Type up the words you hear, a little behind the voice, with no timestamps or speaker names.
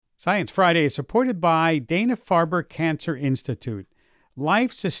Science Friday is supported by Dana-Farber Cancer Institute.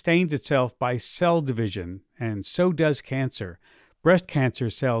 Life sustains itself by cell division, and so does cancer. Breast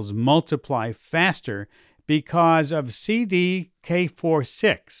cancer cells multiply faster because of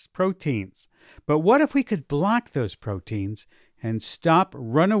CDK4/6 proteins. But what if we could block those proteins and stop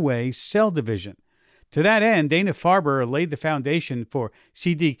runaway cell division? To that end, Dana-Farber laid the foundation for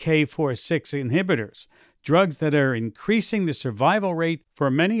CDK4/6 inhibitors, drugs that are increasing the survival rate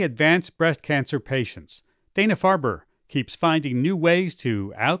for many advanced breast cancer patients. Dana-Farber keeps finding new ways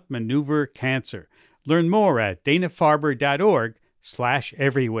to outmaneuver cancer. Learn more at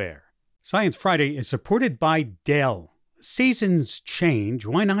danafarber.org/everywhere. Science Friday is supported by Dell. Seasons change.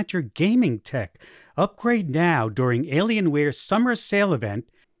 Why not your gaming tech? Upgrade now during Alienware's summer sale event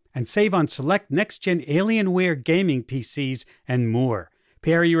and save on select next-gen Alienware gaming PCs and more.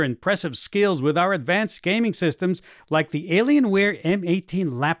 Pair your impressive skills with our advanced gaming systems like the Alienware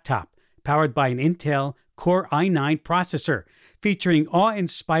M18 laptop, powered by an Intel Core i9 processor, featuring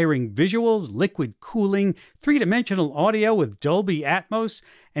awe-inspiring visuals, liquid cooling, three-dimensional audio with Dolby Atmos,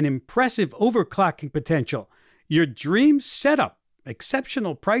 and impressive overclocking potential. Your dream setup.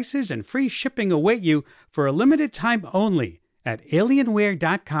 Exceptional prices and free shipping await you for a limited time only at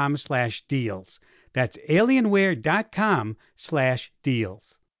alienware.com/deals. That's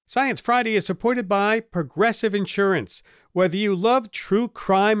alienware.com/deals. Science Friday is supported by Progressive Insurance. Whether you love true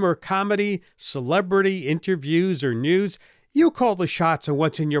crime or comedy, celebrity interviews or news, you call the shots on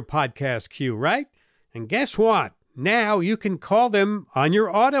what's in your podcast queue, right? And guess what? Now you can call them on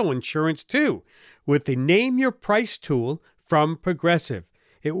your auto insurance too with the Name Your Price tool from Progressive.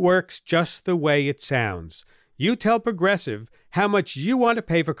 It works just the way it sounds. You tell Progressive how much you want to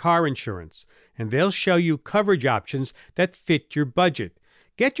pay for car insurance, and they'll show you coverage options that fit your budget.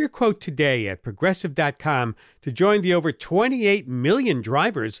 Get your quote today at Progressive.com to join the over 28 million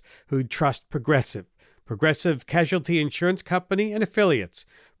drivers who trust Progressive. Progressive Casualty Insurance Company and Affiliates.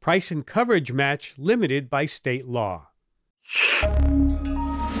 Price and coverage match limited by state law.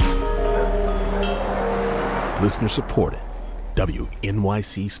 Listener supported.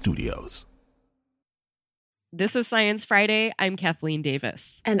 WNYC Studios. This is Science Friday. I'm Kathleen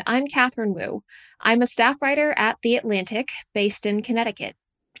Davis. And I'm Catherine Wu. I'm a staff writer at The Atlantic, based in Connecticut.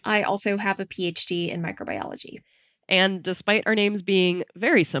 I also have a PhD in microbiology. And despite our names being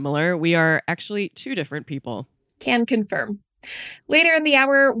very similar, we are actually two different people. Can confirm. Later in the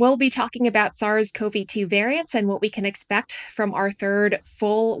hour, we'll be talking about SARS-CoV-2 variants and what we can expect from our third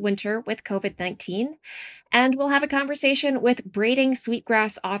full winter with COVID-19. And we'll have a conversation with braiding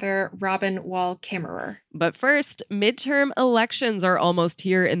sweetgrass author Robin Wall-Kimmerer. But first, midterm elections are almost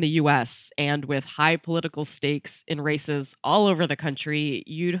here in the U.S., and with high political stakes in races all over the country,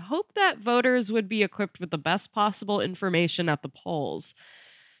 you'd hope that voters would be equipped with the best possible information at the polls.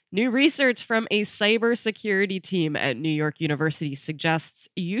 New research from a cybersecurity team at New York University suggests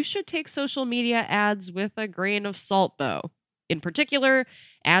you should take social media ads with a grain of salt, though. In particular,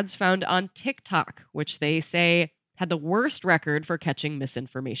 ads found on TikTok, which they say had the worst record for catching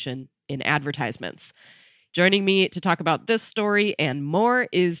misinformation in advertisements. Joining me to talk about this story and more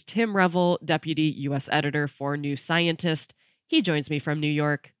is Tim Revel, Deputy U.S. Editor for New Scientist. He joins me from New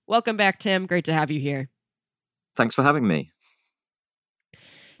York. Welcome back, Tim. Great to have you here. Thanks for having me.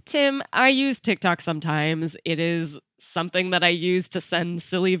 Tim, I use TikTok sometimes. It is something that I use to send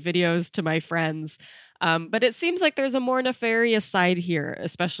silly videos to my friends. But it seems like there's a more nefarious side here,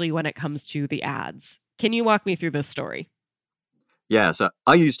 especially when it comes to the ads. Can you walk me through this story? Yeah, so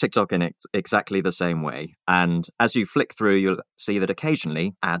I use TikTok in exactly the same way. And as you flick through, you'll see that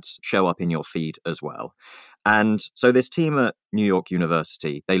occasionally ads show up in your feed as well. And so this team at New York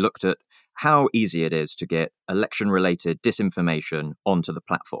University, they looked at how easy it is to get election-related disinformation onto the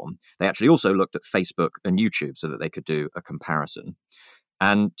platform. They actually also looked at Facebook and YouTube so that they could do a comparison.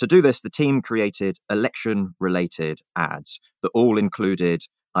 And to do this, the team created election-related ads that all included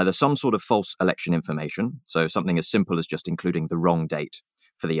either some sort of false election information, so something as simple as just including the wrong date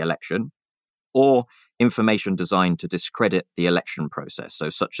for the election, or information designed to discredit the election process,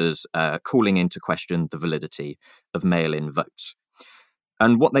 so such as calling into question the validity of mail-in votes.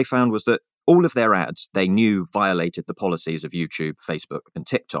 And what they found was that all of their ads, they knew violated the policies of YouTube, Facebook, and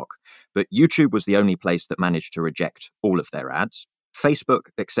TikTok. But YouTube was the only place that managed to reject all of their ads. Facebook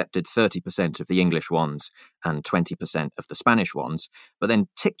accepted 30% of the English ones and 20% of the Spanish ones. But then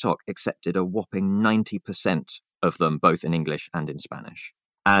TikTok accepted a whopping 90% of them, both in English and in Spanish.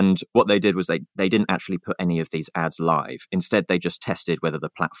 And what they did was they didn't actually put any of these ads live. Instead, they just tested whether the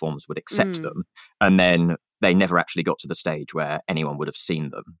platforms would accept them. And then they never actually got to the stage where anyone would have seen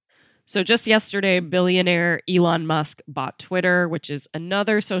them. So just yesterday, billionaire Elon Musk bought Twitter, which is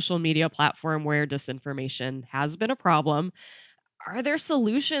another social media platform where disinformation has been a problem. Are there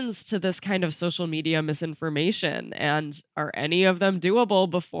solutions to this kind of social media misinformation? And are any of them doable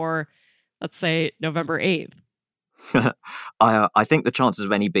before, let's say, November 8th? I think the chances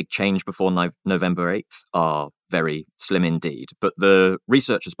of any big change before November 8th are very slim indeed. But the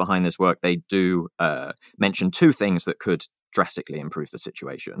researchers behind this work, they do mention two things that could drastically improve the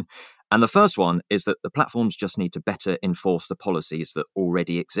situation. And the first one is that the platforms just need to better enforce the policies that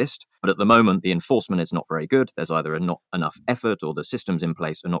already exist. But at the moment, the enforcement is not very good. There's either not enough effort or the systems in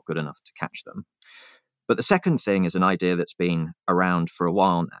place are not good enough to catch them. But the second thing is an idea that's been around for a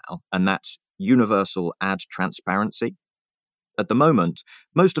while now, and that's universal ad transparency. At the moment,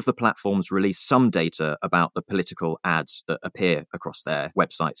 most of the platforms release some data about the political ads that appear across their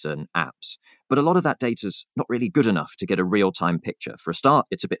websites and apps. But a lot of that data is not really good enough to get a real-time picture. For a start,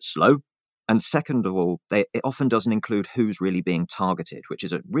 it's a bit slow. And second of all, it often doesn't include who's really being targeted, which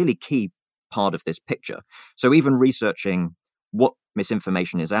is a really key part of this picture. So even researching what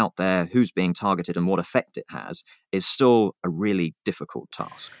misinformation is out there, who's being targeted, and what effect it has is still a really difficult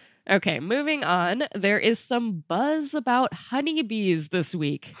task. Okay, moving on. There is some buzz about honeybees this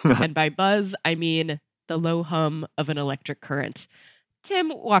week. And by buzz, I mean the low hum of an electric current.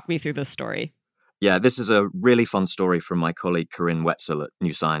 Tim, walk me through this story. Yeah, this is a really fun story from my colleague Corinne Wetzel at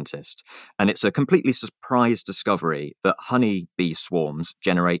New Scientist. And it's a completely surprise discovery that honeybee swarms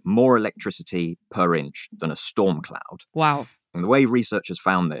generate more electricity per inch than a storm cloud. Wow. And the way researchers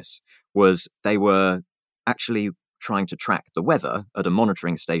found this was they were actually trying to track the weather at a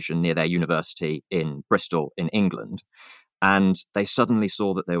monitoring station near their university in Bristol in England. And they suddenly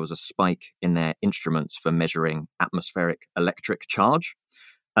saw that there was a spike in their instruments for measuring atmospheric electric charge.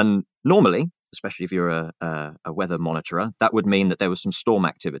 And normally, especially if you're a weather monitorer, that would mean that there was some storm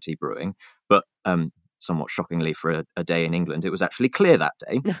activity brewing. But somewhat shockingly for a day in England, it was actually clear that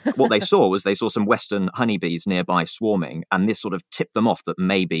day. What they saw some western honeybees nearby swarming, and this sort of tipped them off that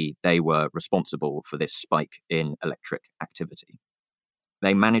maybe they were responsible for this spike in electric activity.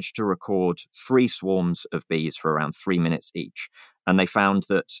 They managed to record 3 swarms of bees for around 3 minutes each, and they found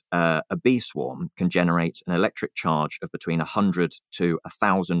that a bee swarm can generate an electric charge of between 100 to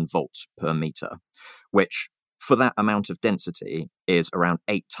 1,000 volts per meter, which for that amount of density is around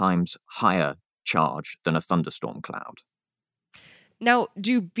 8 times higher charge than a thunderstorm cloud. Now,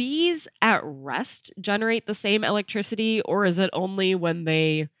 do bees at rest generate the same electricity, or is it only when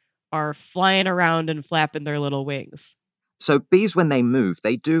they are flying around and flapping their little wings? So bees, when they move,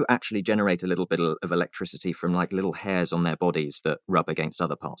 they do actually generate a little bit of electricity from like little hairs on their bodies that rub against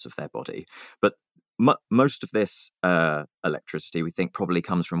other parts of their body. But most of this electricity, we think, probably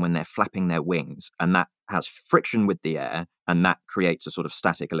comes from when they're flapping their wings, and that has friction with the air, and that creates a sort of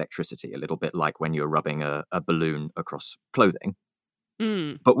static electricity, a little bit like when you're rubbing a balloon across clothing.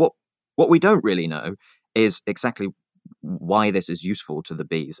 But what we don't really know is exactly why this is useful to the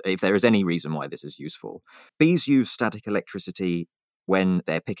bees, if there is any reason why this is useful. Bees use static electricity when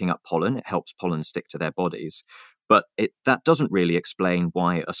they're picking up pollen. It helps pollen stick to their bodies. But that doesn't really explain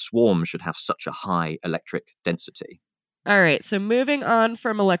why a swarm should have such a high electric density. All right, so moving on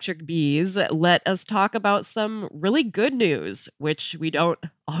from electric bees, let us talk about some really good news, which we don't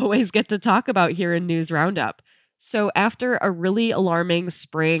always get to talk about here in News Roundup. So after a really alarming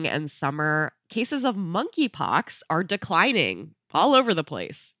spring and summer, cases of monkeypox are declining all over the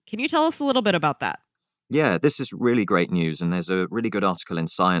place. Can you tell us a little bit about that? Yeah, this is really great news, and there's a really good article in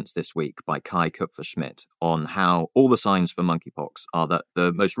Science this week by Kai Kupfer-Schmidt on how all the signs for monkeypox are that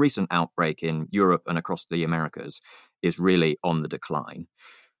the most recent outbreak in Europe and across the Americas is really on the decline.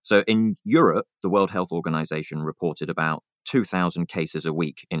 So in Europe, the World Health Organization reported about 2,000 cases a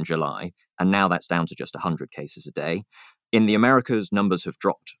week in July, and now that's down to just 100 cases a day. In the Americas, numbers have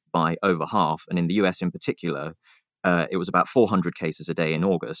dropped by over half, and in the US in particular, it was about 400 cases a day in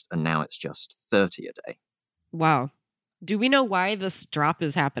August, and now it's just 30 a day. Wow. Do we know why this drop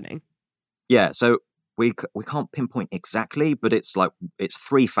is happening? Yeah, so we can't pinpoint exactly, but it's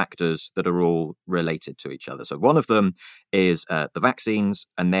 3 factors that are all related to each other. So one of them is the vaccines,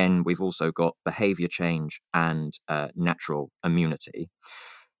 and then we've also got behavior change and natural immunity.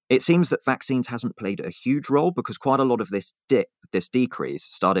 It seems that vaccines hasn't played a huge role because quite a lot of this decrease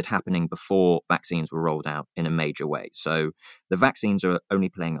started happening before vaccines were rolled out in a major way. So the vaccines are only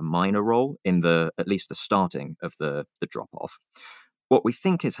playing a minor role in at least the starting of the drop-off. What we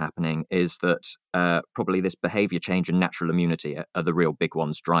think is happening is that probably this behavior change and natural immunity are the real big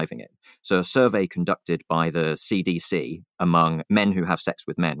ones driving it. So a survey conducted by the CDC among men who have sex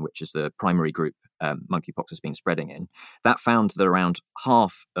with men, which is the primary group monkeypox has been spreading in, that found that around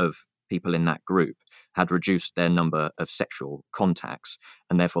half of people in that group had reduced their number of sexual contacts,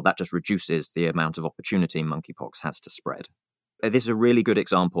 and therefore that just reduces the amount of opportunity monkeypox has to spread. This is a really good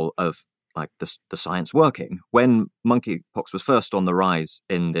example of like the science working. When monkeypox was first on the rise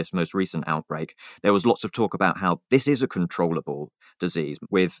in this most recent outbreak, there was lots of talk about how this is a controllable disease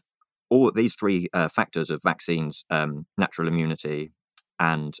with all these three factors of vaccines, natural immunity,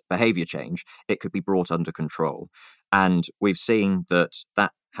 and behavior change. It could be brought under control. And we've seen that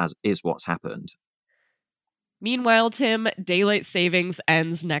is what's happened. Meanwhile, Tim, daylight savings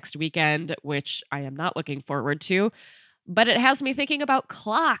ends next weekend, which I am not looking forward to. But it has me thinking about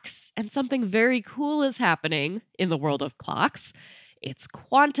clocks, and something very cool is happening in the world of clocks. It's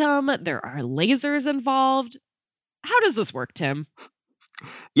quantum, there are lasers involved. How does this work, Tim?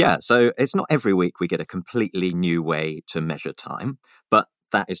 Yeah, so it's not every week we get a completely new way to measure time, but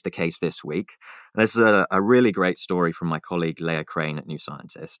that is the case this week. This is a really great story from my colleague Leah Crane at New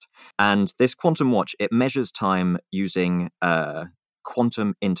Scientist. And this quantum watch, it measures time using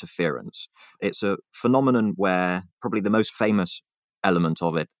quantum interference. It's a phenomenon where probably the most famous element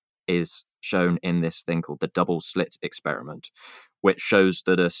of it is shown in this thing called the double slit experiment, which shows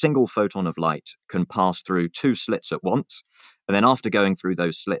that a single photon of light can pass through two slits at once. And then after going through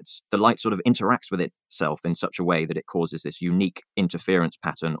those slits, the light sort of interacts with itself in such a way that it causes this unique interference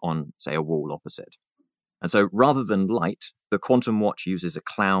pattern on, say, a wall opposite. And so rather than light, the quantum watch uses a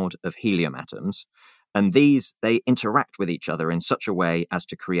cloud of helium atoms. And they interact with each other in such a way as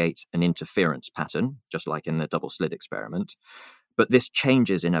to create an interference pattern, just like in the double slit experiment. But this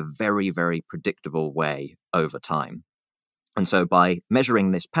changes in a very, very predictable way over time. And so by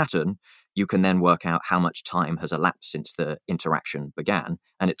measuring this pattern, you can then work out how much time has elapsed since the interaction began.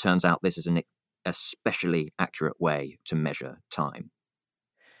 And it turns out this is an especially accurate way to measure time.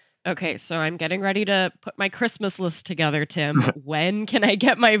 Okay, so I'm getting ready to put my Christmas list together, Tim. When can I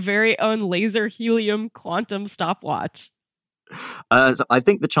get my very own laser helium quantum stopwatch? So I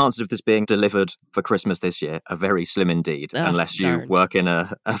think the chances of this being delivered for Christmas this year are very slim indeed, unless you work in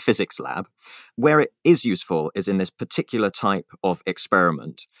a physics lab. Where it is useful is in this particular type of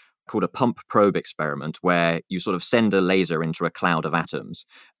experiment called a pump probe experiment, where you sort of send a laser into a cloud of atoms.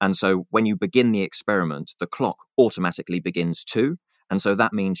 And so when you begin the experiment, the clock automatically begins too. And so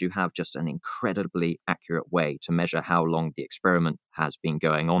that means you have just an incredibly accurate way to measure how long the experiment has been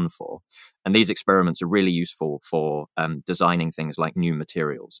going on for. And these experiments are really useful for designing things like new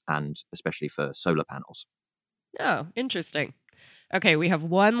materials and especially for solar panels. Oh, interesting. Okay, we have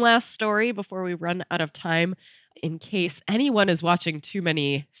one last story before we run out of time. In case anyone is watching too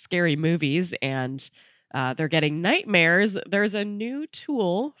many scary movies and they're getting nightmares, there's a new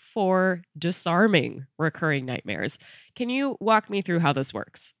tool for disarming recurring nightmares. Can you walk me through how this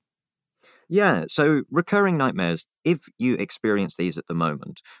works? Yeah, so recurring nightmares, if you experience these at the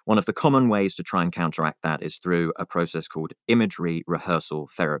moment, one of the common ways to try and counteract that is through a process called imagery rehearsal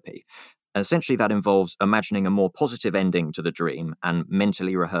therapy. Essentially, that involves imagining a more positive ending to the dream and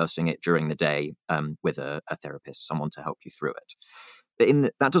mentally rehearsing it during the day with a therapist, someone to help you through it.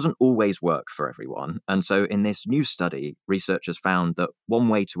 But that doesn't always work for everyone. And so in this new study, researchers found that one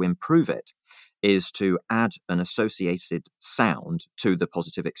way to improve it is to add an associated sound to the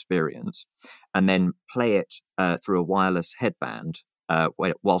positive experience and then play it through a wireless headband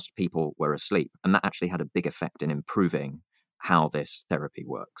whilst people were asleep. And that actually had a big effect in improving how this therapy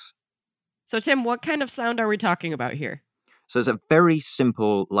works. So, Tim, what kind of sound are we talking about here? So it's a very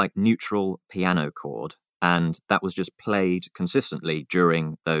simple, like neutral piano chord. And that was just played consistently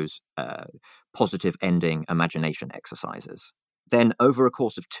during those positive ending imagination exercises. Then over a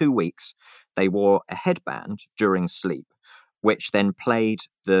course of 2 weeks, they wore a headband during sleep, which then played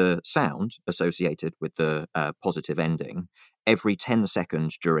the sound associated with the positive ending every 10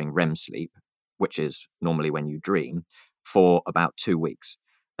 seconds during REM sleep, which is normally when you dream, for about 2 weeks.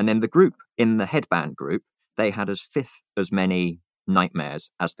 And then the group in the headband group, they had as many nightmares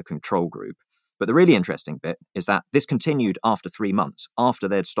as the control group. But the really interesting bit is that this continued after 3 months. After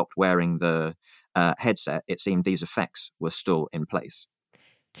they'd stopped wearing the headset, it seemed these effects were still in place.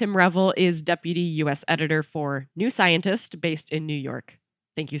 Tim Revel is Deputy U.S. Editor for New Scientist based in New York.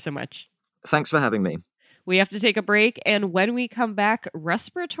 Thank you so much. Thanks for having me. We have to take a break, and when we come back,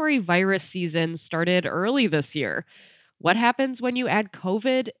 respiratory virus season started early this year. What happens when you add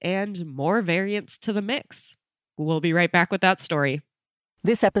COVID and more variants to the mix? We'll be right back with that story.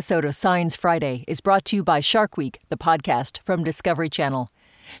 This episode of Science Friday is brought to you by Shark Week, the podcast from Discovery Channel.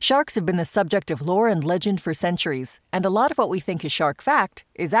 Sharks have been the subject of lore and legend for centuries, and a lot of what we think is shark fact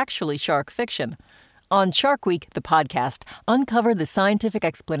is actually shark fiction. On Shark Week, the podcast, uncover the scientific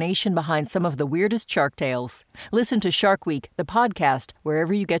explanation behind some of the weirdest shark tales. Listen to Shark Week, the podcast,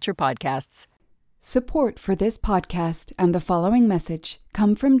 wherever you get your podcasts. Support for this podcast and the following message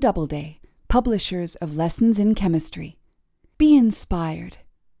come from Doubleday, publishers of Lessons in Chemistry. Be inspired.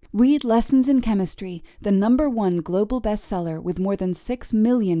 Read Lessons in Chemistry, the #1 global bestseller with more than 6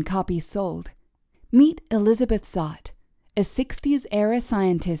 million copies sold. Meet Elizabeth Zott, a 60s-era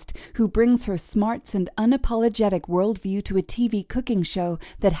scientist who brings her smarts and unapologetic worldview to a TV cooking show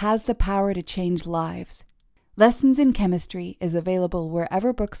that has the power to change lives. Lessons in Chemistry is available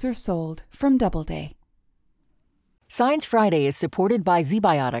wherever books are sold from Doubleday. Science Friday is supported by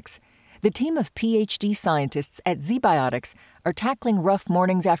ZBiotics. The team of PhD scientists at ZBiotics are tackling rough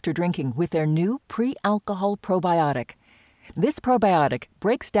mornings after drinking with their new pre-alcohol probiotic. This probiotic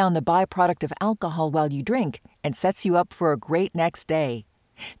breaks down the byproduct of alcohol while you drink and sets you up for a great next day.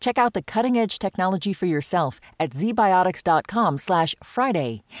 Check out the cutting-edge technology for yourself at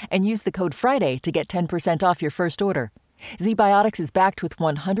zbiotics.com/Friday and use the code Friday to get 10% off your first order. ZBiotics is backed with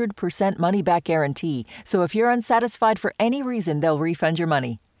 100% money-back guarantee, so if you're unsatisfied for any reason, they'll refund your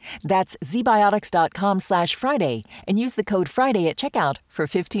money. That's zbiotics.com/Friday and use the code Friday at checkout for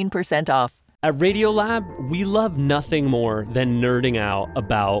 15% off. At Radiolab, we love nothing more than nerding out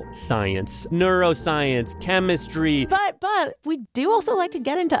about science, neuroscience, chemistry. But we do also like to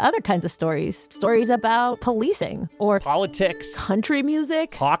get into other kinds of stories. Stories about policing or politics, country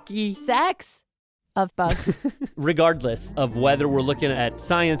music, hockey, sex, of bugs. Regardless of whether we're looking at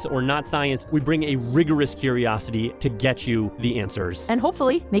science or not science, we bring a rigorous curiosity to get you the answers. And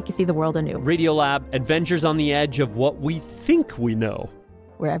hopefully make you see the world anew. Radiolab, adventures on the edge of what we think we know.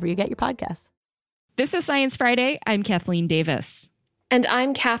 Wherever you get your podcasts. This is Science Friday. I'm Kathleen Davis. And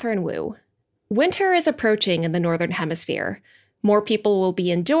I'm Catherine Wu. Winter is approaching in the Northern Hemisphere. More people will be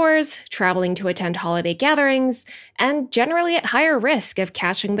indoors, traveling to attend holiday gatherings, and generally at higher risk of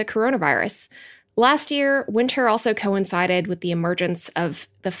catching the coronavirus. Last year, winter also coincided with the emergence of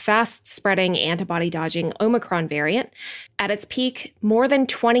the fast-spreading antibody-dodging Omicron variant. At its peak, more than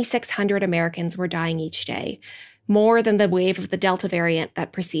 2,600 Americans were dying each day, more than the wave of the Delta variant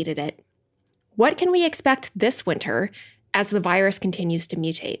that preceded it. What can we expect this winter as the virus continues to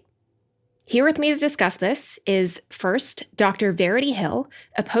mutate? Here with me to discuss this is, first, Dr. Verity Hill,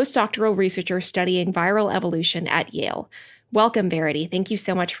 a postdoctoral researcher studying viral evolution at Yale. Welcome, Verity. Thank you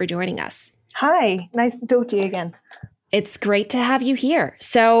so much for joining us. Hi, nice to talk to you again. It's great to have you here.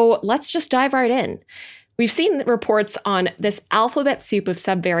 So let's just dive right in. We've seen reports on this alphabet soup of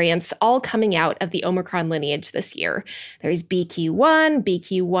subvariants all coming out of the Omicron lineage this year. There's BQ1,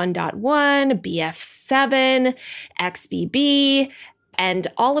 BQ1.1, BF7, XBB, and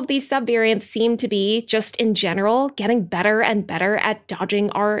all of these subvariants seem to be, just in general, getting better and better at dodging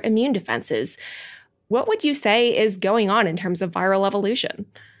our immune defenses. What would you say is going on in terms of viral evolution?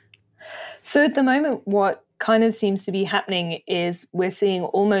 So at the moment, what kind of seems to be happening is we're seeing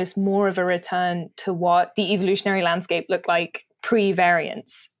almost more of a return to what the evolutionary landscape looked like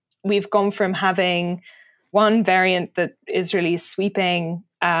pre-variants. We've gone from having one variant that is really sweeping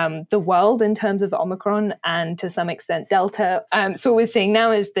the world in terms of Omicron and to some extent Delta. So what we're seeing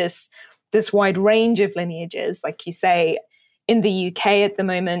now is this wide range of lineages, like you say. In the UK at the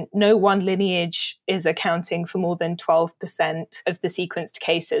moment, no one lineage is accounting for more than 12% of the sequenced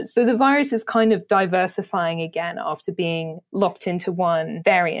cases. So the virus is kind of diversifying again after being locked into one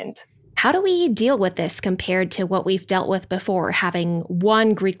variant. How do we deal with this compared to what we've dealt with before, having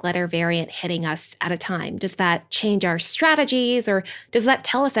one Greek letter variant hitting us at a time? Does that change our strategies, or does that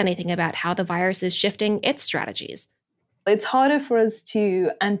tell us anything about how the virus is shifting its strategies? It's harder for us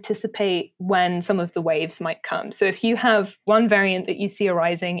to anticipate when some of the waves might come. So if you have one variant that you see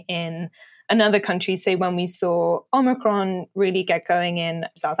arising in another country, say when we saw Omicron really get going in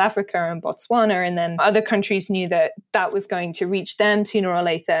South Africa and Botswana, and then other countries knew that that was going to reach them sooner or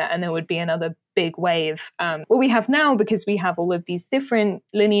later, and there would be another big wave. What we have now, because we have all of these different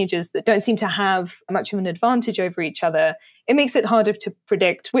lineages that don't seem to have much of an advantage over each other, it makes it harder to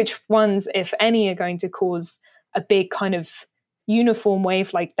predict which ones, if any, are going to cause a big kind of uniform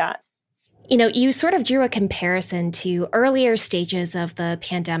wave like that. You know, you sort of drew a comparison to earlier stages of the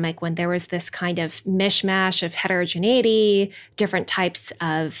pandemic when there was this kind of mishmash of heterogeneity, different types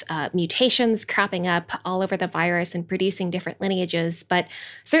of mutations cropping up all over the virus and producing different lineages. But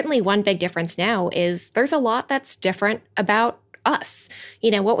certainly one big difference now is there's a lot that's different about us. You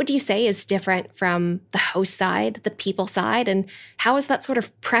know, what would you say is different from the host side, the people side, and how is that sort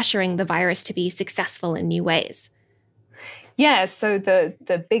of pressuring the virus to be successful in new ways? Yeah, so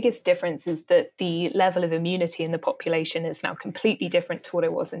the biggest difference is that the level of immunity in the population is now completely different to what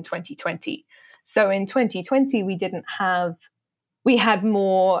it was in 2020. So in 2020, we had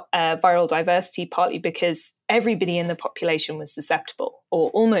more viral diversity, partly because everybody in the population was susceptible, or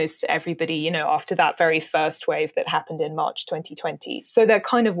almost everybody, after that very first wave that happened in March 2020. So there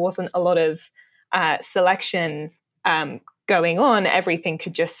kind of wasn't a lot of selection going on. Everything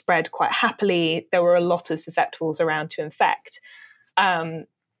could just spread quite happily. There were a lot of susceptibles around to infect. And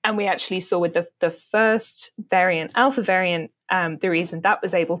we actually saw with the first variant, Alpha variant, the reason that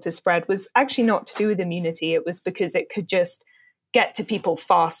was able to spread was actually not to do with immunity. It was because it could just get to people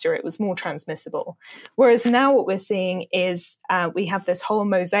faster. It was more transmissible. Whereas now what we're seeing is we have this whole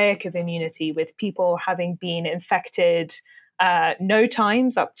mosaic of immunity with people having been infected no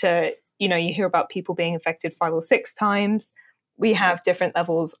times up to, you hear about people being infected 5 or 6 times. We have different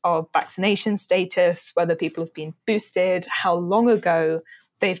levels of vaccination status, whether people have been boosted, how long ago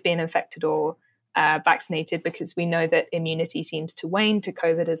they've been infected or vaccinated, because we know that immunity seems to wane to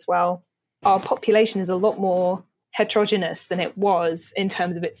COVID as well. Our population is a lot more heterogeneous than it was in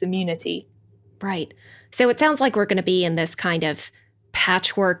terms of its immunity. Right. So it sounds like we're going to be in this kind of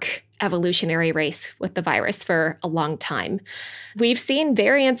patchwork evolutionary race with the virus for a long time. We've seen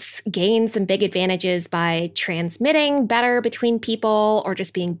variants gain some big advantages by transmitting better between people or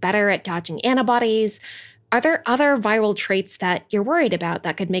just being better at dodging antibodies. Are there other viral traits that you're worried about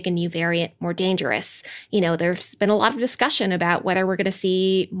that could make a new variant more dangerous? There's been a lot of discussion about whether we're going to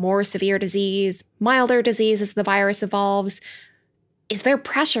see more severe disease, milder disease as the virus evolves. Is there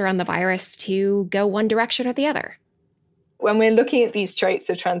pressure on the virus to go one direction or the other? When we're looking at these traits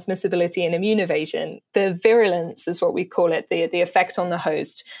of transmissibility and immune evasion, the virulence is what we call it, the effect on the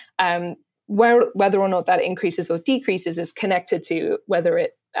host, whether or not that increases or decreases is connected to whether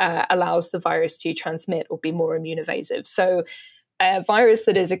it allows the virus to transmit or be more immune evasive. So a virus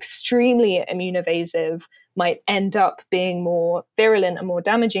that is extremely immune evasive might end up being more virulent and more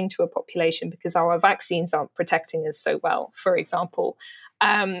damaging to a population because our vaccines aren't protecting us so well, for example.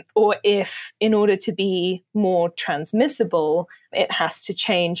 Or if, in order to be more transmissible, it has to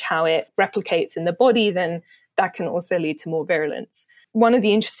change how it replicates in the body, then that can also lead to more virulence. One of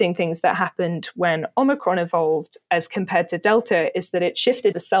the interesting things that happened when Omicron evolved as compared to Delta is that it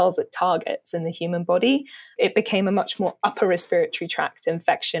shifted the cells it targets in the human body. It became a much more upper respiratory tract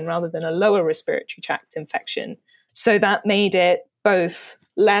infection rather than a lower respiratory tract infection. So that made it both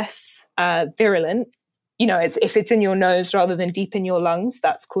less virulent. If it's in your nose rather than deep in your lungs,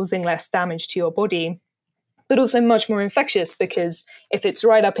 that's causing less damage to your body, but also much more infectious, because if it's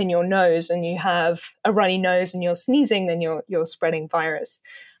right up in your nose and you have a runny nose and you're sneezing, then you're spreading virus.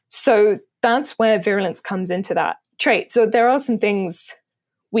 So that's where virulence comes into that trait. So there are some things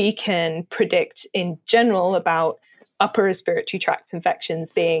we can predict in general about upper respiratory tract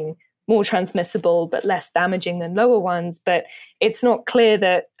infections being more transmissible but less damaging than lower ones. But it's not clear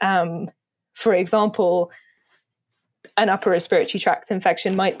that, for example, an upper respiratory tract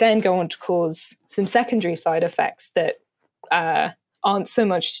infection might then go on to cause some secondary side effects that aren't so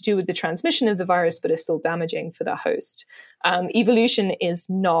much to do with the transmission of the virus, but are still damaging for the host. Evolution is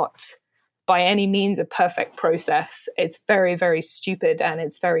not by any means a perfect process. It's very, very stupid and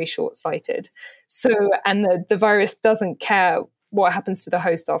it's very short-sighted. So, and the virus doesn't care what happens to the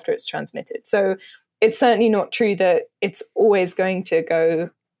host after it's transmitted. So it's certainly not true that it's always going to go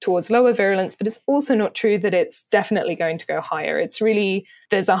towards lower virulence, but it's also not true that it's definitely going to go higher. It's really,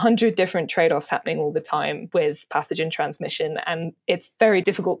 there's 100 different trade-offs happening all the time with pathogen transmission, and it's very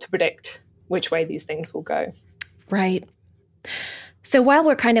difficult to predict which way these things will go. Right. So while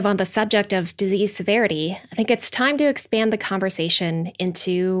we're kind of on the subject of disease severity, I think it's time to expand the conversation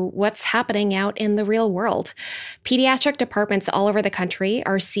into what's happening out in the real world. Pediatric departments all over the country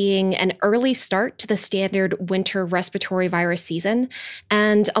are seeing an early start to the standard winter respiratory virus season,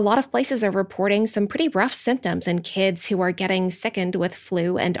 and a lot of places are reporting some pretty rough symptoms in kids who are getting sickened with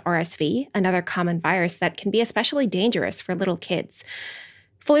flu and RSV, another common virus that can be especially dangerous for little kids.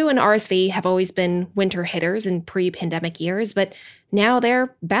 Flu and RSV have always been winter hitters in pre-pandemic years, but now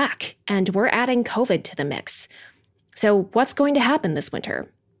they're back, and we're adding COVID to the mix. So what's going to happen this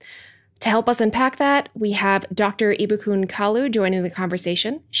winter? To help us unpack that, we have Dr. Ibukun Kalu joining the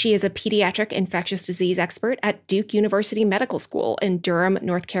conversation. She is a pediatric infectious disease expert at Duke University Medical School in Durham,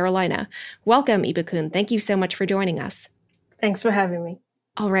 North Carolina. Welcome, Ibukun. Thank you so much for joining us. Thanks for having me.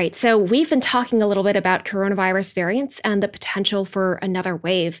 All right, so we've been talking a little bit about coronavirus variants and the potential for another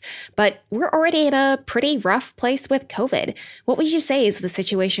wave, but we're already in a pretty rough place with COVID. What would you say is the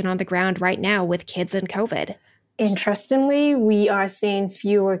situation on the ground right now with kids and COVID? Interestingly, we are seeing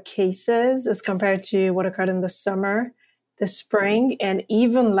fewer cases as compared to what occurred in the summer, the spring, and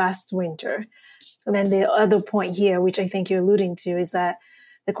even last winter. And then the other point here, which I think you're alluding to, is that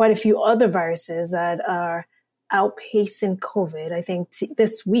there are quite a few other viruses that are outpacing COVID. I think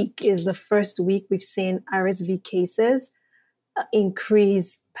this week is the first week we've seen RSV cases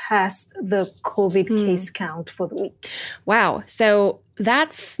increase past the COVID case count for the week. Wow. So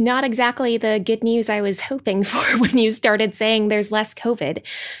that's not exactly the good news I was hoping for when you started saying there's less COVID.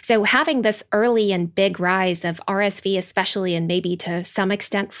 So having this early and big rise of RSV, especially, and maybe to some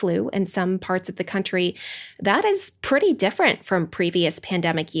extent flu in some parts of the country, that is pretty different from previous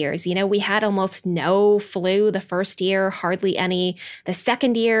pandemic years. You know, we had almost no flu the first year, hardly any the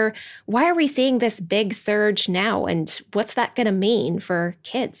second year. Why are we seeing this big surge now? And what's that going to mean for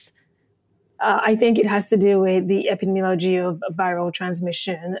kids? I think it has to do with the epidemiology of viral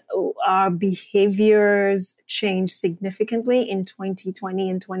transmission. Our behaviors changed significantly in 2020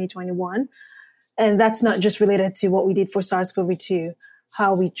 and 2021. And that's not just related to what we did for SARS-CoV-2,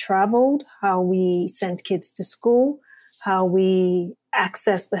 how we traveled, how we sent kids to school, how we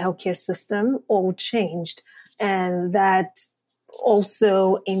accessed the healthcare system, all changed. And that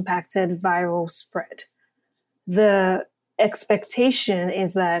also impacted viral spread. The expectation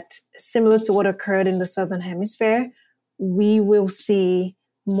is that, similar to what occurred in the Southern Hemisphere, we will see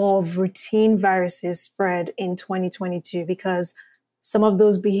more of routine viruses spread in 2022 because some of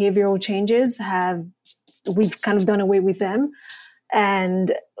those behavioral changes we've kind of done away with them.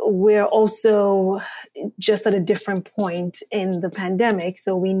 And we're also just at a different point in the pandemic.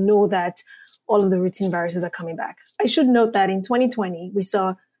 So we know that all of the routine viruses are coming back. I should note that in 2020, we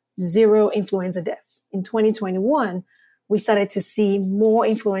saw 0 influenza deaths. In 2021, we started to see more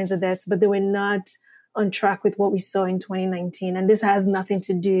influenza deaths, but they were not on track with what we saw in 2019. And this has nothing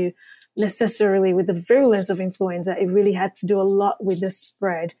to do necessarily with the virulence of influenza. It really had to do a lot with the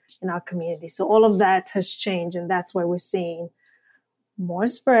spread in our community. So all of that has changed, and that's why we're seeing more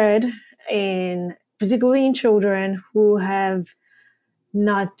spread, particularly in children who have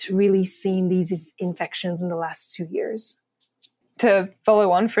not really seen these infections in the last 2 years. To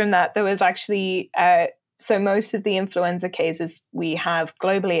follow on from that, there was actually so most of the influenza cases we have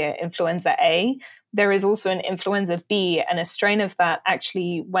globally are influenza A. There is also an influenza B, and a strain of that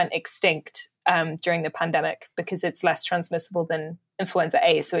actually went extinct during the pandemic because it's less transmissible than influenza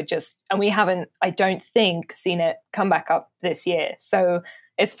A. So and we haven't, I don't think, seen it come back up this year. So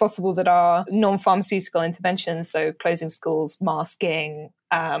it's possible that our non-pharmaceutical interventions, so closing schools, masking,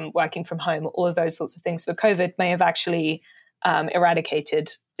 working from home, all of those sorts of things for COVID may have actually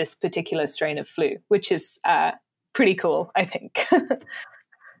eradicated this particular strain of flu, which is pretty cool, I think.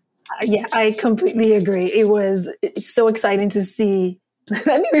 Yeah, I completely agree. It's so exciting to see,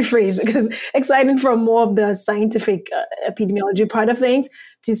 let me rephrase, because exciting from more of the scientific epidemiology part of things,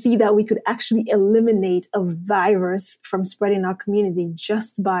 to see that we could actually eliminate a virus from spreading our community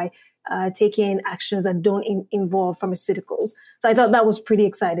just by taking actions that don't involve pharmaceuticals. So I thought that was pretty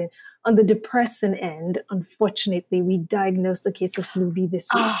exciting. On the depressing end, unfortunately, we diagnosed a case of flu B this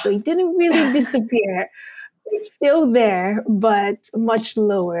week. So it didn't really disappear. It's still there, but much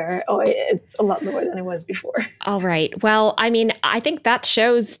lower, or it's a lot lower than it was before. All right. Well, I mean, I think that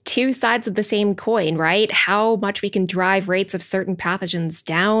shows two sides of the same coin, right? How much we can drive rates of certain pathogens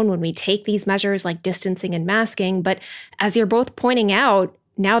down when we take these measures like distancing and masking. But as you're both pointing out,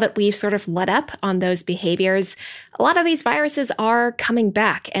 now that we've sort of let up on those behaviors, a lot of these viruses are coming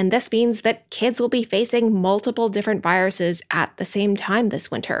back. And this means that kids will be facing multiple different viruses at the same time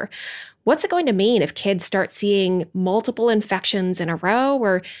this winter. What's it going to mean if kids start seeing multiple infections in a row,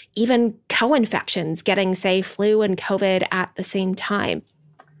 or even co-infections, getting, say, flu and COVID at the same time?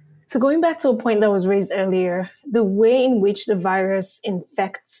 So going back to a point that was raised earlier, the way in which the virus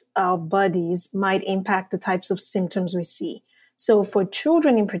infects our bodies might impact the types of symptoms we see. So for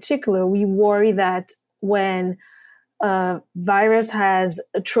children in particular, we worry that when a virus has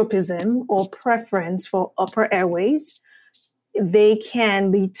a tropism or preference for upper airways, they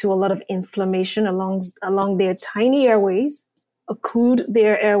can lead to a lot of inflammation along their tiny airways, occlude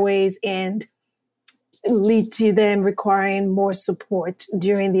their airways, and lead to them requiring more support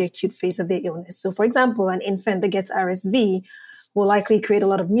during the acute phase of their illness. So for example, an infant that gets RSV will likely create a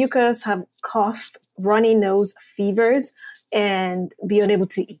lot of mucus, have cough, runny nose, fevers, and be unable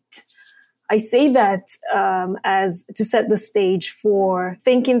to eat. I say that as to set the stage for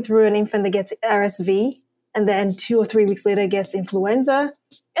thinking through an infant that gets RSV and then 2 or 3 weeks later gets influenza,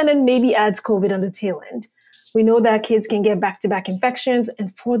 and then maybe adds COVID on the tail end. We know that kids can get back-to-back infections,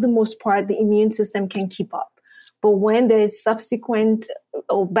 and for the most part, the immune system can keep up. But when there is subsequent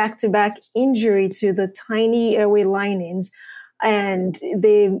or back-to-back injury to the tiny airway linings, and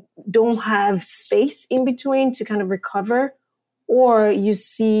they don't have space in between to kind of recover, or you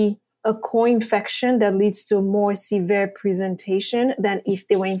see a co-infection that leads to a more severe presentation than if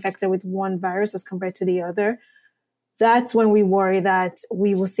they were infected with one virus as compared to the other. That's when we worry that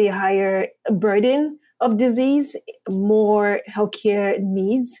we will see a higher burden of disease, more healthcare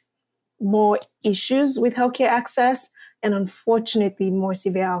needs, more issues with healthcare access, and unfortunately, more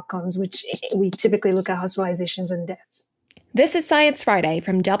severe outcomes, which we typically look at hospitalizations and deaths. This is Science Friday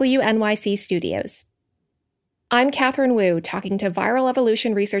from WNYC Studios. I'm Catherine Wu, talking to viral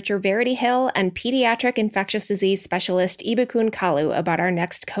evolution researcher Verity Hill and pediatric infectious disease specialist Ibukun Kalu about our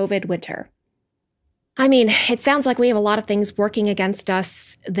next COVID winter. I mean, it sounds like we have a lot of things working against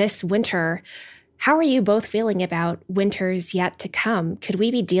us this winter. How are you both feeling about winters yet to come? Could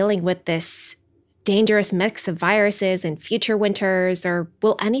we be dealing with this dangerous mix of viruses in future winters, or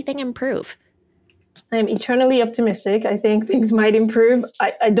will anything improve? I'm eternally optimistic. I think things might improve.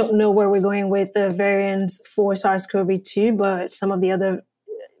 I don't know where we're going with the variants for SARS-CoV-2, but some of the other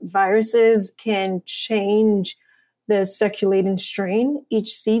viruses can change the circulating strain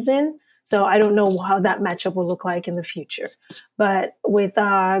each season. So I don't know how that matchup will look like in the future. But with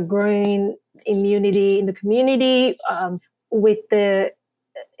our growing immunity in the community, with the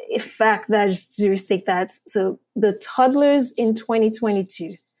fact that, just to restate that, so the toddlers in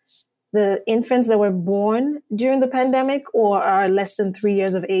 2022, the infants that were born during the pandemic or are less than 3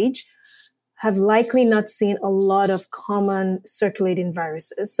 years of age have likely not seen a lot of common circulating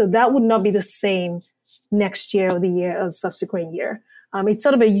viruses. So that would not be the same next year or the year or subsequent year. It's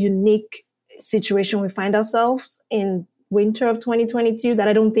sort of a unique situation we find ourselves in winter of 2022 that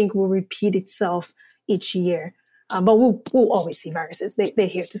I don't think will repeat itself each year. But we'll always see viruses. They're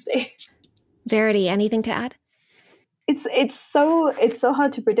here to stay. Verity, anything to add? It's so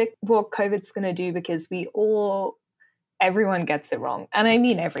hard to predict what COVID's going to do because everyone gets it wrong. And I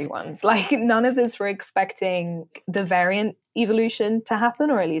mean everyone. Like, none of us were expecting the variant evolution to happen,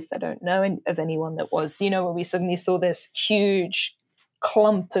 or at least I don't know of anyone that was, where we suddenly saw this huge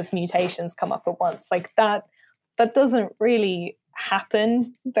clump of mutations come up at once. Like that doesn't really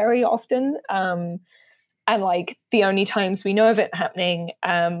happen very often. And like the only times we know of it happening,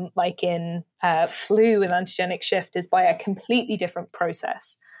 like in flu with antigenic shift, is by a completely different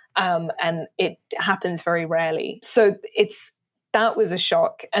process. And it happens very rarely. So that was a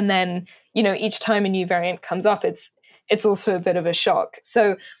shock. And then, each time a new variant comes up, it's also a bit of a shock.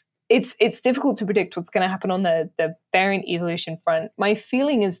 So it's difficult to predict what's going to happen on the variant evolution front. My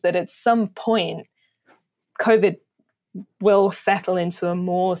feeling is that at some point, COVID will settle into a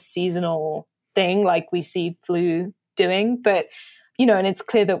more seasonal thing like we see flu doing. But, and it's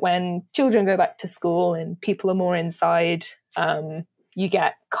clear that when children go back to school and people are more inside, you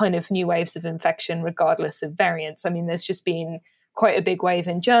get kind of new waves of infection regardless of variants. I mean, there's just been quite a big wave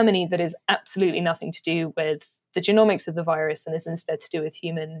in Germany that is absolutely nothing to do with the genomics of the virus and is instead to do with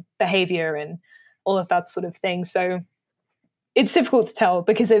human behavior and all of that sort of thing. So it's difficult to tell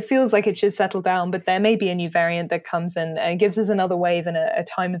because it feels like it should settle down, but there may be a new variant that comes in and gives us another wave in a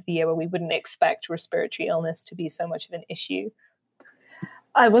time of the year where we wouldn't expect respiratory illness to be so much of an issue.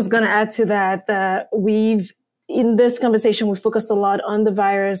 I was going to add to that, in this conversation, we focused a lot on the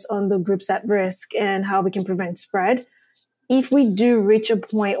virus, on the groups at risk and how we can prevent spread. If we do reach a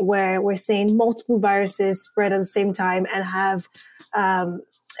point where we're seeing multiple viruses spread at the same time and have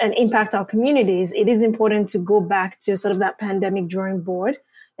and impact our communities, it is important to go back to sort of that pandemic drawing board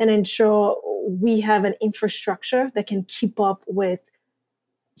and ensure we have an infrastructure that can keep up with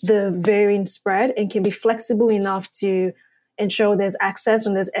the variant spread and can be flexible enough to ensure there's access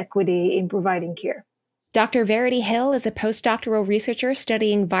and there's equity in providing care. Dr. Verity Hill is a postdoctoral researcher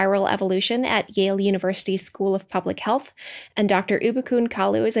studying viral evolution at Yale University School of Public Health, and Dr. Ibukun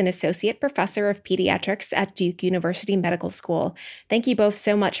Kalu is an associate professor of pediatrics at Duke University Medical School. Thank you both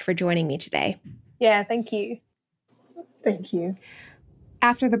so much for joining me today. Yeah, thank you. Thank you.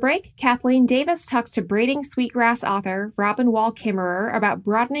 After the break, Kathleen Davis talks to Braiding Sweetgrass author Robin Wall Kimmerer about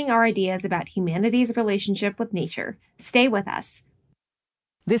broadening our ideas about humanity's relationship with nature. Stay with us.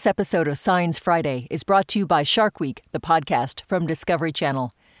 This episode of Science Friday is brought to you by Shark Week, the podcast from Discovery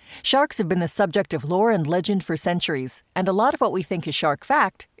Channel. Sharks have been the subject of lore and legend for centuries, and a lot of what we think is shark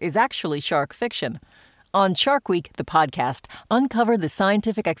fact is actually shark fiction. On Shark Week, the podcast, uncover the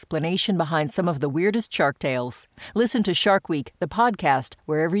scientific explanation behind some of the weirdest shark tales. Listen to Shark Week, the podcast,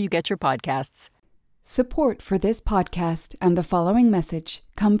 wherever you get your podcasts. Support for this podcast and the following message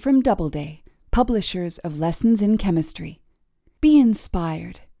come from Doubleday, publishers of Lessons in Chemistry. Be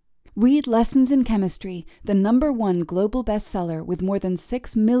inspired. Read Lessons in Chemistry, the #1 global bestseller with more than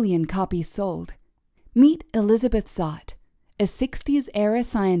 6 million copies sold. Meet Elizabeth Zott, a 60s-era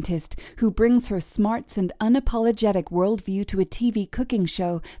scientist who brings her smarts and unapologetic worldview to a TV cooking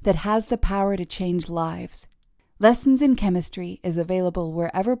show that has the power to change lives. Lessons in Chemistry is available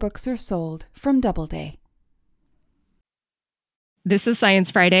wherever books are sold from Doubleday. This is Science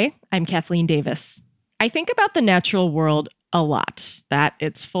Friday. I'm Kathleen Davis. I think about the natural world a lot, that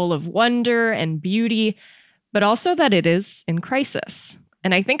it's full of wonder and beauty, but also that it is in crisis.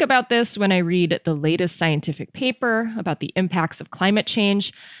 And I think about this when I read the latest scientific paper about the impacts of climate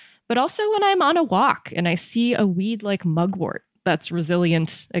change, but also when I'm on a walk and I see a weed like mugwort that's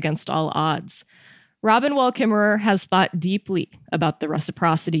resilient against all odds. Robin Wall-Kimmerer has thought deeply about the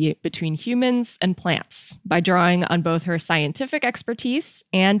reciprocity between humans and plants by drawing on both her scientific expertise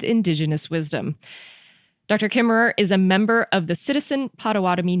and indigenous wisdom. Dr. Kimmerer is a member of the Citizen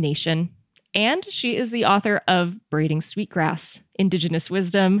Potawatomi Nation, and she is the author of Braiding Sweetgrass, Indigenous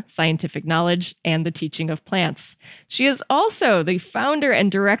Wisdom, Scientific Knowledge, and the Teaching of Plants. She is also the founder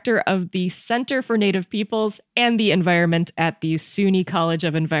and director of the Center for Native Peoples and the Environment at the SUNY College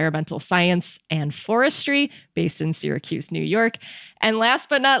of Environmental Science and Forestry, based in Syracuse, New York. And last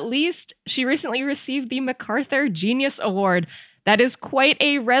but not least, she recently received the MacArthur Genius Award. That is quite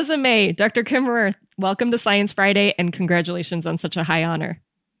a resume. Dr. Kimmerer, welcome to Science Friday, and congratulations on such a high honor.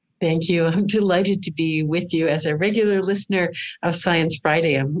 Thank you. I'm delighted to be with you as a regular listener of Science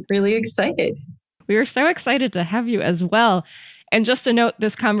Friday. I'm really excited. We are so excited to have you as well. And just a note,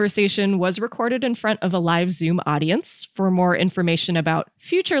 this conversation was recorded in front of a live Zoom audience. For more information about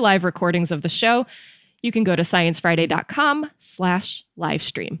future live recordings of the show, you can go to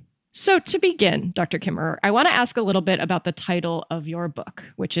sciencefriday.com/livestream. So to begin, Dr. Kimmerer, I want to ask a little bit about the title of your book,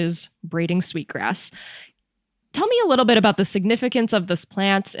 which is Braiding Sweetgrass. Tell me a little bit about the significance of this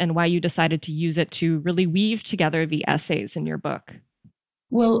plant and why you decided to use it to really weave together the essays in your book.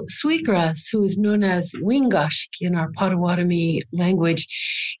 Well, sweetgrass, who is known as wingashk in our Potawatomi language,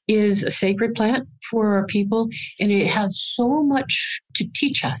 is a sacred plant for our people, and it has so much to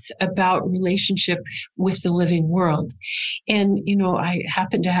teach us about relationship with the living world. And, I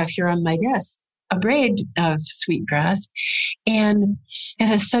happen to have here on my desk a braid of sweetgrass, and it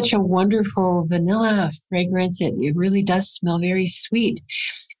has such a wonderful vanilla fragrance. It really does smell very sweet.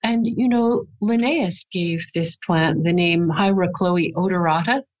 And, Linnaeus gave this plant the name Hierocloe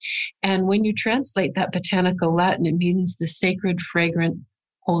odorata. And when you translate that botanical Latin, it means the sacred, fragrant,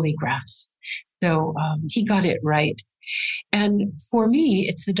 holy grass. So he got it right. And for me,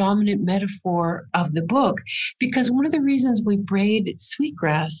 it's the dominant metaphor of the book, because one of the reasons we braid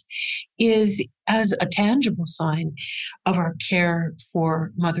sweetgrass is as a tangible sign of our care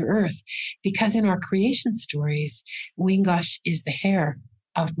for Mother Earth, because in our creation stories, Wingash is the hair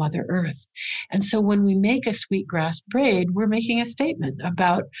of Mother Earth. And so when we make a sweetgrass braid, we're making a statement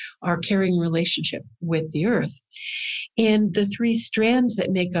about our caring relationship with the earth. And the three strands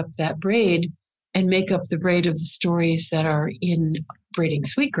that make up that braid and make up the braid of the stories that are in Braiding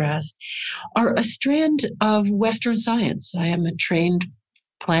Sweetgrass are a strand of Western science. I am a trained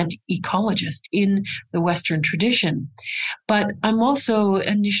plant ecologist in the Western tradition, but I'm also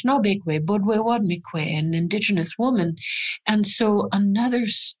a Nishnabekwe, Bodwe-Wadmikwe, an indigenous woman. And so another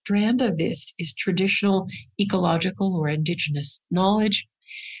strand of this is traditional ecological or indigenous knowledge,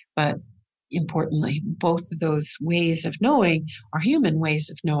 but importantly, both of those ways of knowing are human ways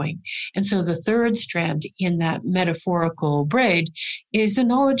of knowing. And so the third strand in that metaphorical braid is the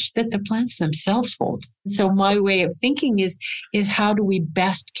knowledge that the plants themselves hold. So my way of thinking is how do we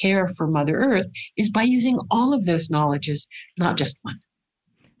best care for Mother Earth is by using all of those knowledges, not just one.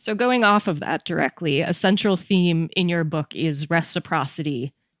 So going off of that directly, a central theme in your book is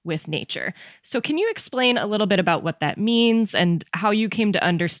reciprocity with nature. So can you explain a little bit about what that means and how you came to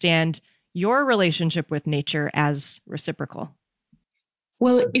understand your relationship with nature as reciprocal?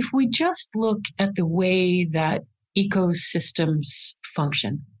 Well, if we just look at the way that ecosystems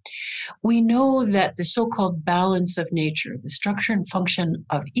function, we know that the so-called balance of nature, the structure and function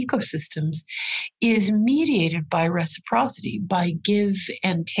of ecosystems, is mediated by reciprocity, by give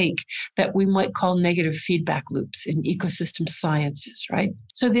and take, that we might call negative feedback loops in ecosystem sciences, right?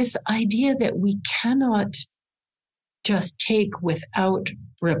 So this idea that we cannot just take without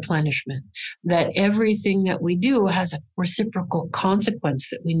replenishment, that everything that we do has a reciprocal consequence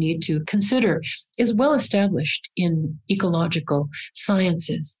that we need to consider, is well established in ecological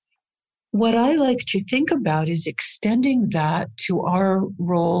sciences. What I like to think about is extending that to our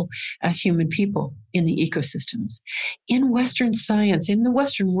role as human people in the ecosystems. In Western science, in the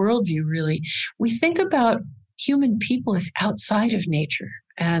Western worldview, really, we think about human people as outside of nature.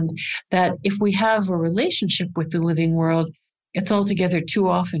 And that if we have a relationship with the living world, It's altogether too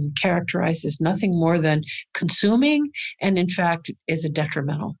often characterized as nothing more than consuming, and in fact is a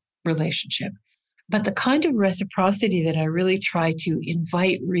detrimental relationship. But the kind of reciprocity that I really try to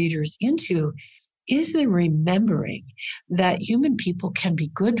invite readers into is the remembering that human people can be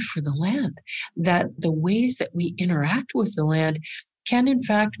good for the land, that the ways that we interact with the land can in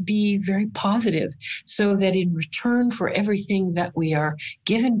fact be very positive, so that in return for everything that we are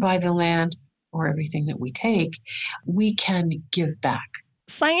given by the land or everything that we take, we can give back.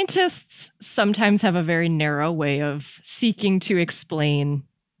 Scientists sometimes have a very narrow way of seeking to explain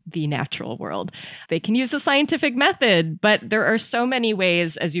the natural world. They can use the scientific method, but there are so many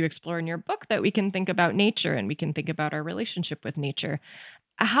ways, as you explore in your book, that we can think about nature and we can think about our relationship with nature.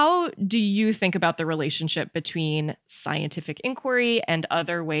 How do you think about the relationship between scientific inquiry and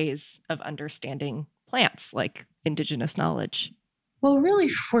other ways of understanding plants, like indigenous knowledge? Well, really,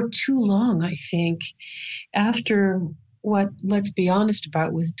 for too long, I think, after what, let's be honest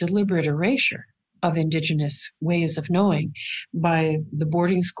about, was deliberate erasure of indigenous ways of knowing by the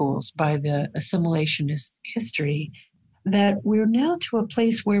boarding schools, by the assimilationist history, that we're now to a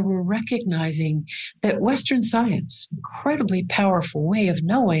place where we're recognizing that Western science, incredibly powerful way of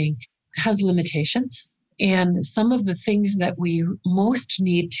knowing, has limitations. And some of the things that we most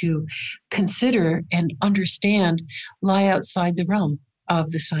need to consider and understand lie outside the realm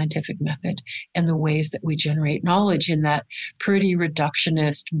of the scientific method and the ways that we generate knowledge in that pretty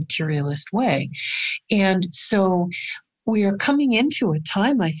reductionist, materialist way. And so we are coming into a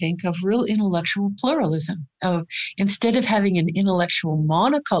time, I think, of real intellectual pluralism. Of instead of having an intellectual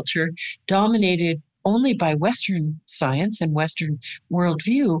monoculture dominated only by Western science and Western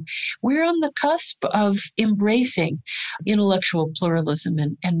worldview, we're on the cusp of embracing intellectual pluralism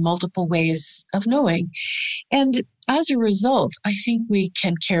and multiple ways of knowing. And as a result, I think we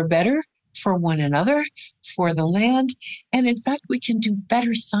can care better for one another, for the land, and in fact, we can do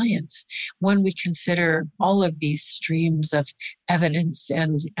better science when we consider all of these streams of evidence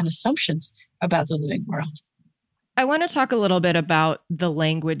and assumptions about the living world. I want to talk a little bit about the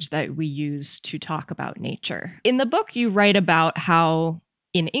language that we use to talk about nature. In the book, you write about how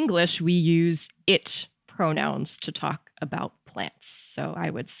in English we use it pronouns to talk about plants. So I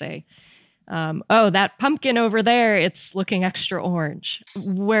would say, oh, that pumpkin over there, it's looking extra orange.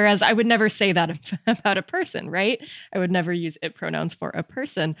 Whereas I would never say that about a person, right? I would never use it pronouns for a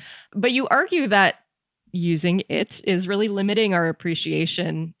person. But you argue that using it is really limiting our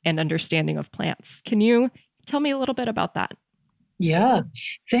appreciation and understanding of plants. Can you tell me a little bit about that? Yeah,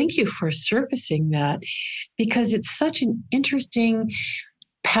 thank you for surfacing that, because it's such an interesting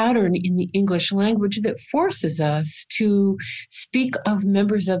pattern in the English language that forces us to speak of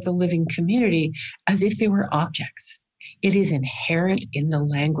members of the living community as if they were objects. It is inherent in the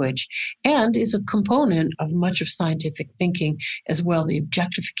language and is a component of much of scientific thinking as well, the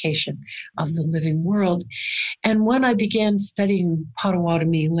objectification of the living world. And when I began studying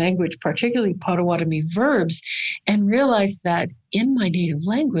Potawatomi language, particularly Potawatomi verbs, and realized that in my native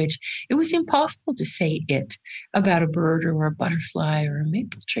language, it was impossible to say it about a bird or a butterfly or a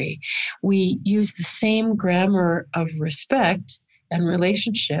maple tree. We use the same grammar of respect and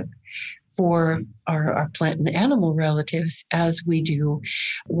relationship for our plant and animal relatives as we do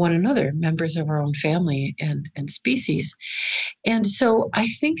one another, members of our own family and species. And so I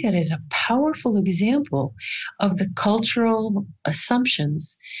think that is a powerful example of the cultural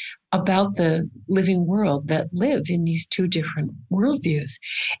assumptions about the living world that live in these two different worldviews.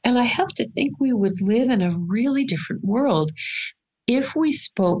 And I have to think we would live in a really different world if we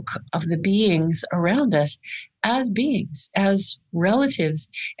spoke of the beings around us as beings, as relatives,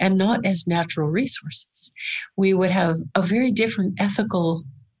 and not as natural resources. We would have a very different ethical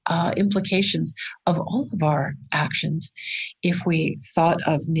implications of all of our actions if we thought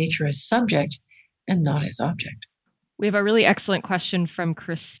of nature as subject and not as object. We have a really excellent question from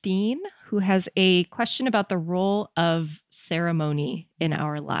Christine, who has a question about the role of ceremony in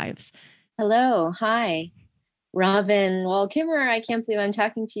our lives. Hello. Hi. Robin Wall-Kimmerer, I can't believe I'm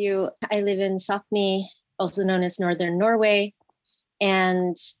talking to you. I live in Sápmi, also known as Northern Norway.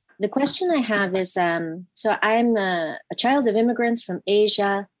 And the question I have is, so I'm a child of immigrants from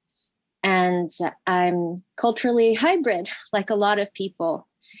Asia, and I'm culturally hybrid, like a lot of people.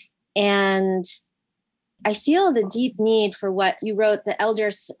 And I feel the deep need for what you wrote, the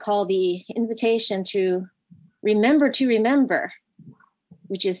elders call the invitation to remember,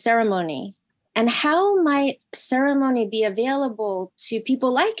 which is ceremony. And how might ceremony be available to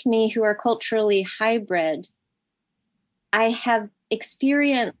people like me who are culturally hybrid? I have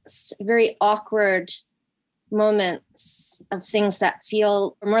experienced very awkward moments of things that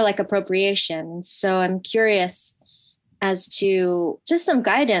feel more like appropriation. So I'm curious as to just some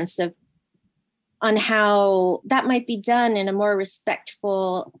guidance on how that might be done in a more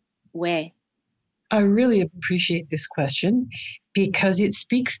respectful way. I really appreciate this question because it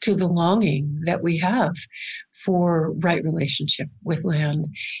speaks to the longing that we have for right relationship with land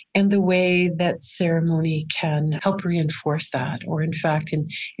and the way that ceremony can help reinforce that, or in fact,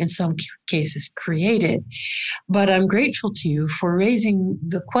 in some cases, create it. But I'm grateful to you for raising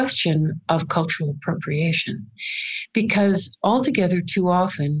the question of cultural appropriation, because altogether too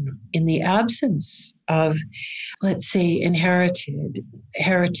often, in the absence of, let's say,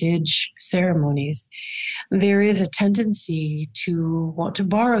 heritage ceremonies, there is a tendency to want to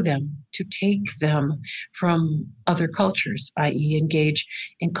borrow them, to take them from other cultures, i.e. engage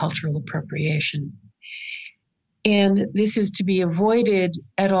in cultural appropriation. And this is to be avoided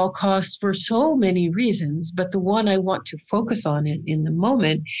at all costs for so many reasons, but the one I want to focus on in the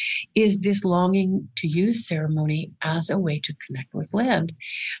moment is this longing to use ceremony as a way to connect with land.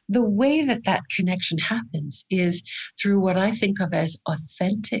 The way that connection happens is through what I think of as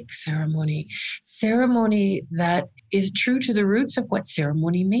authentic ceremony that is true to the roots of what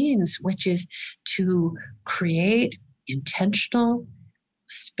ceremony means, which is to create intentional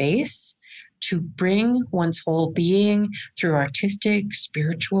space to bring one's whole being through artistic,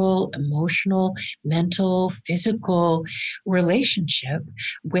 spiritual, emotional, mental, physical relationship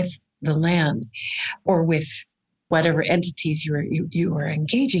with the land or with whatever entities you are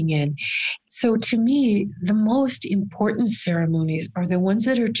engaging in. So to me, the most important ceremonies are the ones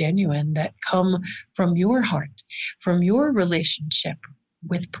that are genuine, that come from your heart, from your relationship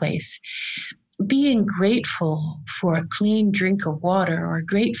with place. Being grateful for a clean drink of water or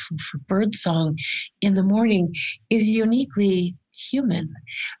grateful for birdsong in the morning is uniquely human.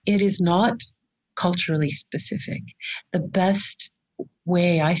 It is not culturally specific. The best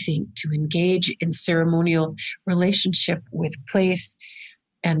way, I think, to engage in ceremonial relationship with place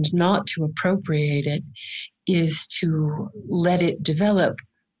and not to appropriate it is to let it develop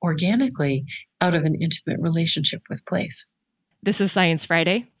organically out of an intimate relationship with place. This is Science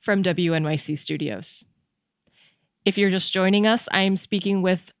Friday from WNYC Studios. If you're just joining us, I'm speaking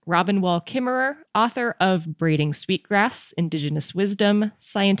with Robin Wall Kimmerer, author of Braiding Sweetgrass, Indigenous Wisdom,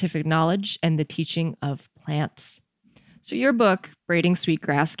 Scientific Knowledge, and the Teaching of Plants. So your book, Braiding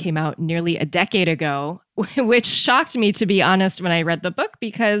Sweetgrass, came out nearly a decade ago, which shocked me, to be honest, when I read the book,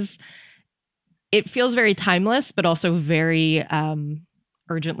 because it feels very timeless, but also very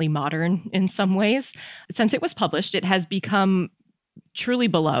urgently modern in some ways. Since it was published, it has become truly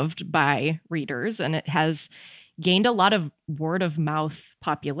beloved by readers, and it has gained a lot of word of mouth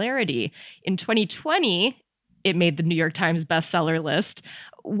popularity. In 2020, it made the New York Times bestseller list.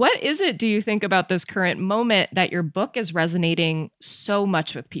 What is it, do you think, about this current moment that your book is resonating so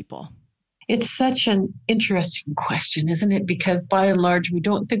much with people? It's such an interesting question, isn't it? Because by and large, we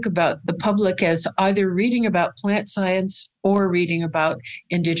don't think about the public as either reading about plant science or reading about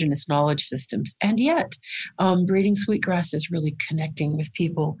indigenous knowledge systems. And yet, Braiding Sweetgrass is really connecting with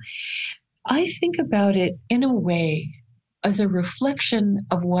people. I think about it in a way as a reflection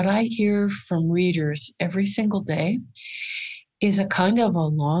of what I hear from readers every single day is a kind of a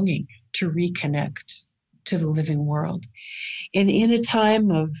longing to reconnect to the living world. And in a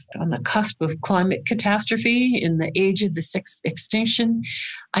time on the cusp of climate catastrophe, in the age of the sixth extinction,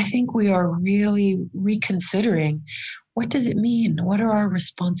 I think we are really reconsidering, what does it mean? What are our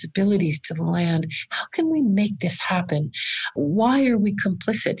responsibilities to the land? How can we make this happen? Why are we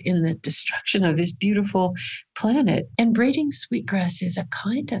complicit in the destruction of this beautiful planet? And Braiding Sweetgrass is a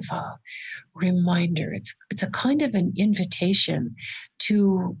kind of a reminder. It's a kind of an invitation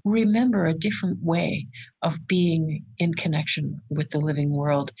to remember a different way of being in connection with the living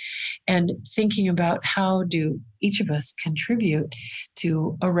world and thinking about how do each of us contribute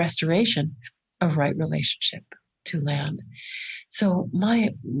to a restoration of right relationship to land. So my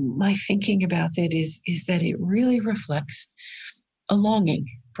thinking about it is that it really reflects a longing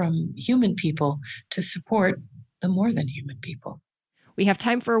from human people to support the more than human people. We have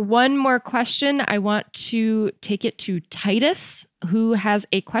time for one more question. I want to take it to Titus, who has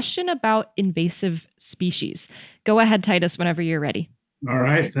a question about invasive species. Go ahead, Titus, whenever you're ready. All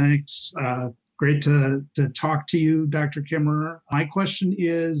right, thanks. Great to talk to you, Dr. Kimmerer. My question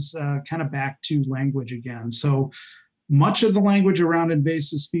is kind of back to language again. So much of the language around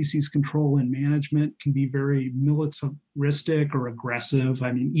invasive species control and management can be very militaristic or aggressive.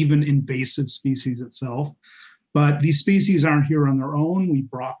 I mean, even invasive species itself. But these species aren't here on their own. We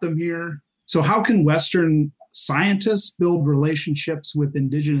brought them here. So how can Western scientists build relationships with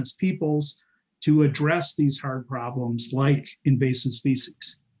indigenous peoples to address these hard problems like invasive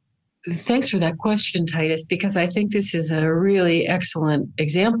species? Thanks for that question, Titus, because I think this is a really excellent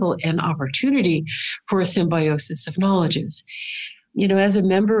example and opportunity for a symbiosis of knowledges. You know, as a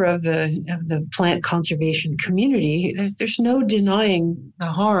member of the plant conservation community, there's no denying the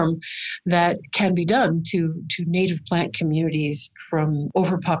harm that can be done to native plant communities from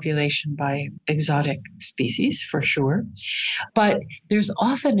overpopulation by exotic species, for sure. But there's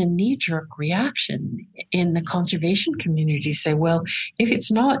often a knee-jerk reaction in the conservation community to say, well, if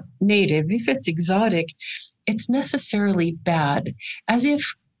it's not native, if it's exotic, it's necessarily bad, as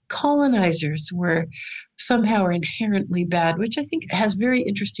if colonizers were somehow inherently bad, which I think has very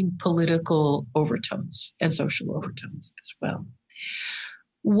interesting political overtones and social overtones as well.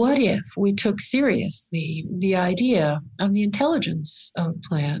 What if we took seriously the idea of the intelligence of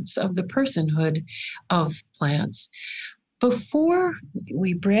plants, of the personhood of plants, before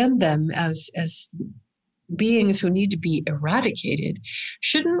we brand them as beings who need to be eradicated?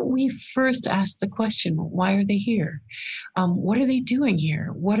 Shouldn't we first ask the question, why are they here? What are they doing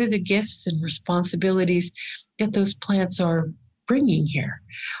here? What are the gifts and responsibilities that those plants are bringing here?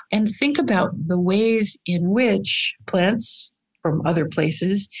 And think about the ways in which plants from other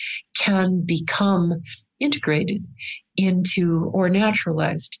places can become integrated into or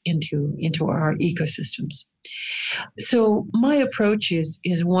naturalized into our ecosystems. So my approach is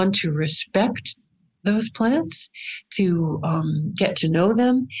one to respect those plants, to get to know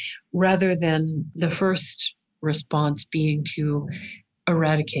them, rather than the first response being to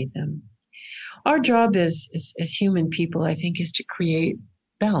eradicate them. Our job as human people, I think, is to create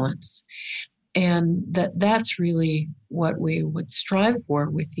balance. And that's really what we would strive for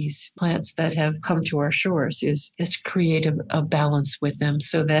with these plants that have come to our shores, is to create a balance with them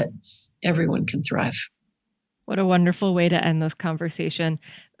so that everyone can thrive. What a wonderful way to end this conversation.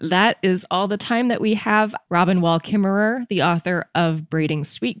 That is all the time that we have. Robin Wall-Kimmerer, the author of Braiding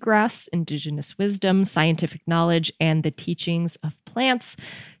Sweetgrass, Indigenous Wisdom, Scientific Knowledge, and the Teachings of Plants.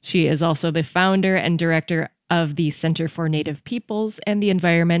 She is also the founder and director of the Center for Native Peoples and the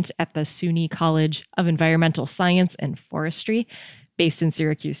Environment at the SUNY College of Environmental Science and Forestry, based in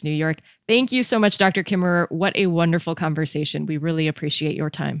Syracuse, New York. Thank you so much, Dr. Kimmerer. What a wonderful conversation. We really appreciate your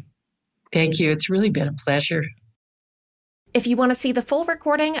time. Thank you. It's really been a pleasure. If you want to see the full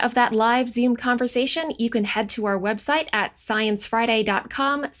recording of that live Zoom conversation, you can head to our website at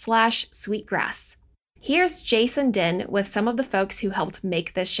sciencefriday.com/sweetgrass. Here's Jason Din with some of the folks who helped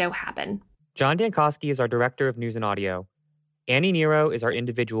make this show happen. John Dankosky is our Director of News and Audio. Annie Nero is our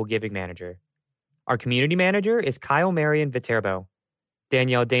Individual Giving Manager. Our Community Manager is Kyle Marion Viterbo.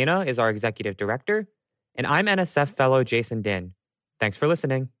 Danielle Dana is our Executive Director. And I'm NSF Fellow Jason Din. Thanks for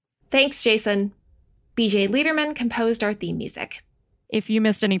listening. Thanks, Jason. BJ Liederman composed our theme music. If you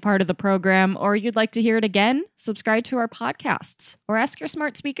missed any part of the program or you'd like to hear it again, subscribe to our podcasts or ask your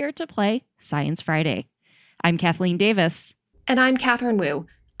smart speaker to play Science Friday. I'm Kathleen Davis. And I'm Catherine Wu.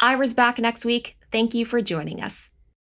 Ira's back next week. Thank you for joining us.